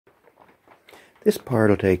This part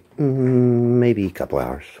will take maybe a couple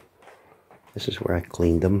hours. This is where I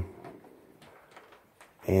cleaned them.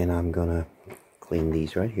 And I'm gonna clean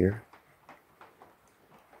these right here.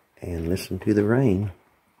 And listen to the rain.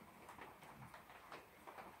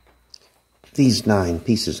 These 9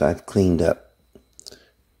 pieces I've cleaned up.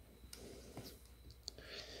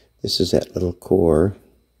 This is that little core.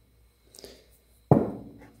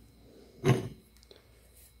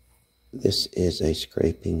 This is a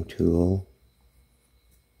scraping tool.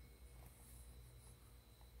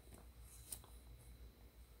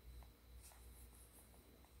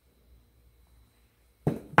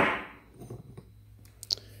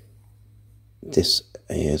 This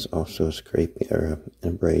is also a scraping or an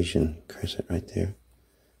abrasion crescent right there.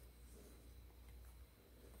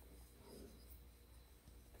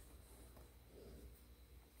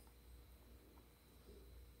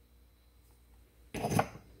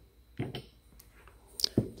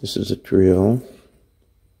 This is a drill.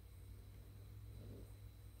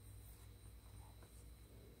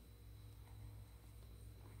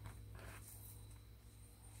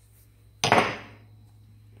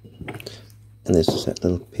 And this is that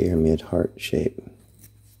little pyramid heart shape.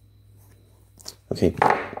 Okay,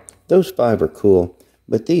 those 5 are cool,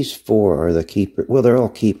 but these 4 are the keeper. Well, they're all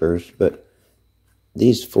keepers, but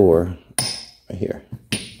these 4 right here.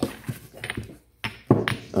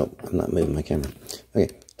 Oh, I'm not moving my camera. Okay,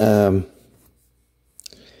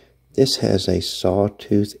 this has a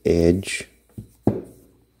sawtooth edge.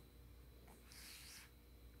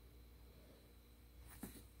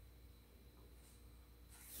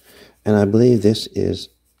 And I believe this is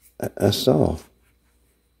a saw.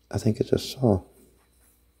 I think it's a saw.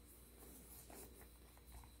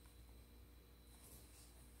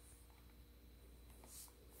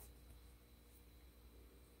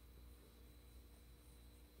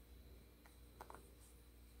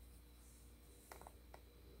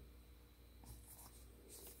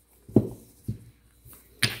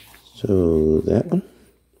 So that one.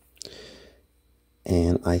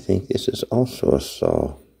 And I think this is also a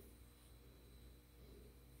saw.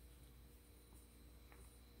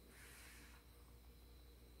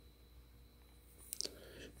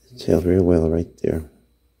 It's held real well right there.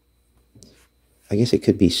 I guess it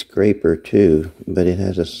could be scraper too, but it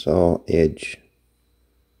has a saw edge.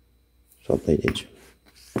 Saw blade edge.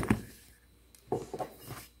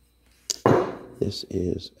 This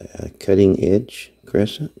is a cutting edge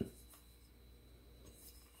crescent.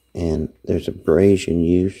 And there's abrasion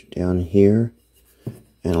use down here.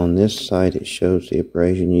 And on this side it shows the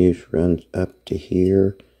abrasion use runs up to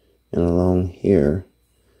here and along here.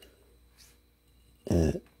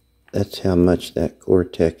 That's how much that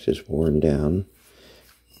Gore-Tex is worn down.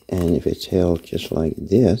 And if it's held just like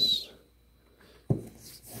this,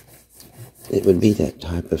 it would be that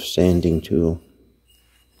type of sanding tool.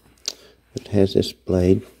 It has this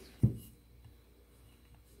blade.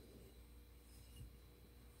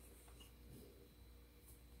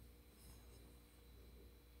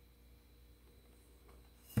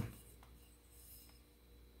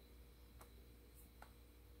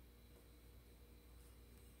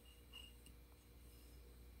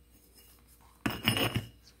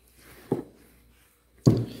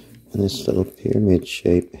 And this little pyramid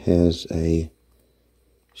shape has a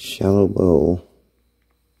shallow bowl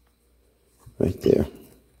right there.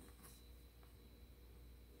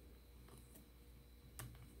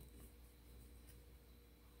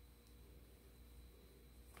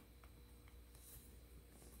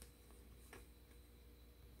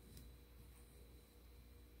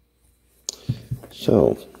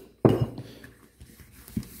 So,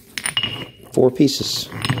 4 pieces,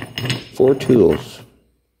 4 tools.